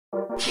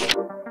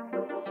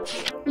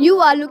You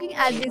are looking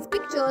at these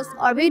pictures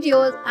or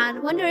videos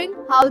and wondering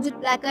how is it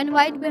black and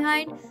white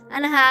behind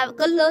and have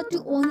color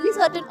to only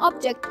certain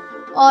object,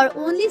 or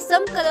only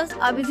some colors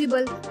are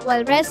visible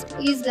while rest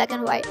is black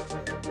and white.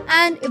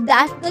 And if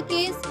that's the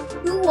case,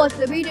 do watch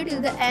the video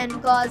till the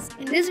end, cause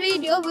in this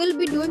video we'll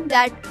be doing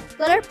that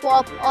color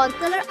pop or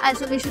color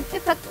isolation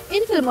effect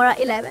in Filmora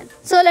 11.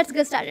 So let's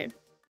get started.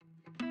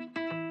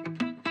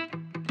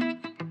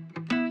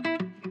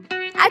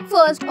 At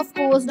first, of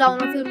course,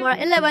 download Filmora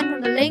 11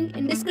 from the link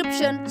in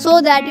description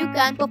so that you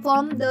can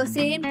perform the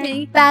same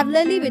thing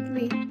parallelly with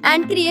me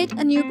and create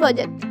a new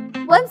project.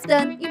 Once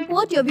done,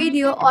 import your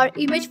video or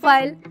image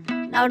file.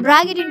 Now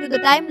drag it into the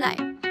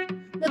timeline.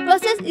 The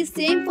process is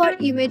same for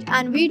image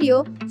and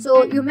video,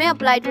 so you may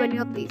apply to any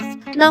of these.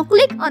 Now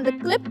click on the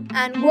clip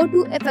and go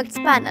to Effects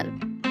panel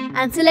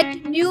and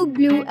select New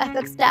Blue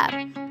Effects tab.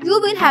 You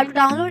will have to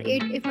download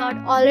it if not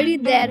already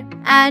there,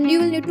 and you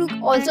will need to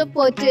also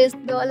purchase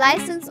the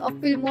license of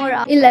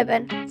Filmora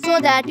 11 so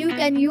that you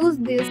can use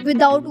this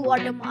without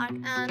watermark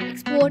and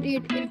export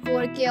it in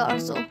 4K or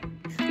so.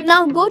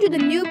 Now go to the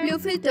New Blue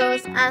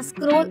filters and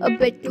scroll a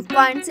bit to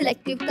find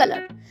selective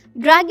color.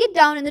 Drag it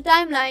down in the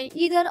timeline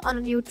either on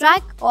a new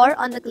track or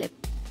on the clip.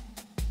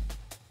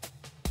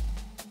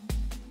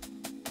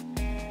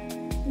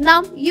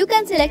 Now you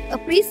can select a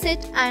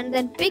preset and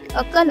then pick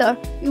a color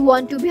you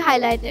want to be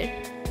highlighted.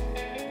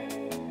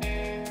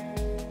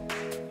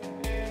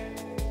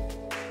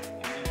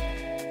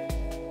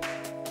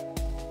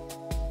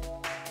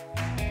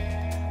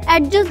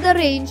 Adjust the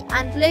range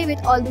and play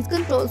with all these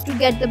controls to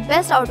get the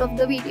best out of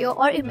the video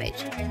or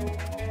image.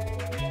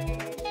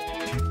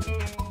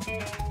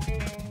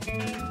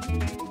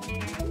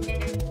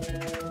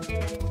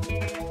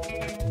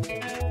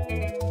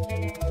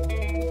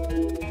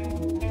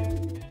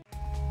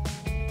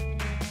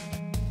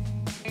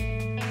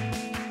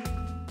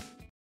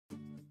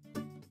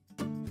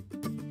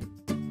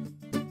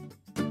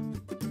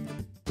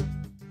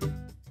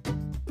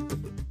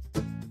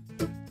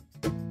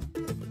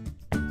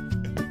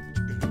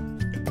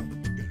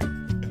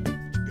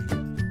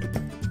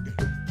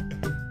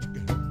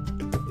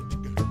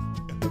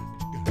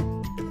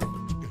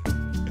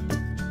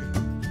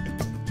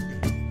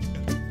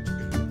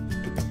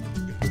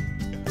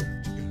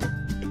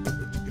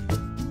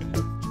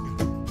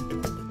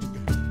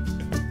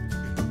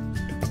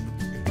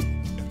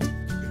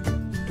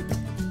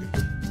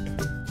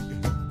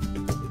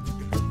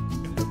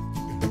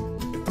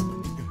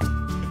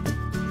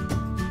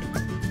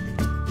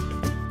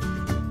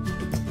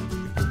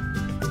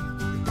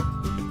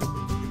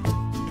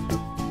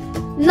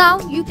 Now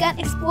you can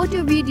export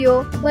your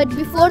video, but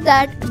before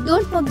that,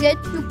 don't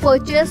forget to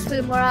purchase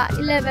Filmora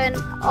 11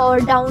 or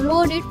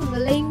download it from the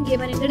link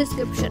given in the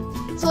description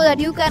so that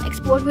you can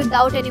export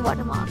without any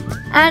watermark.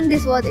 And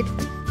this was it.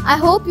 I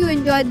hope you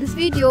enjoyed this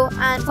video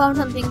and found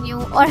something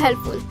new or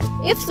helpful.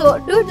 If so,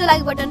 do hit the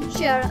like button,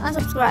 share and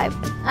subscribe.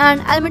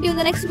 And I'll meet you in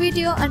the next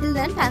video. Until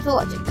then, thanks for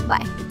watching.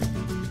 Bye.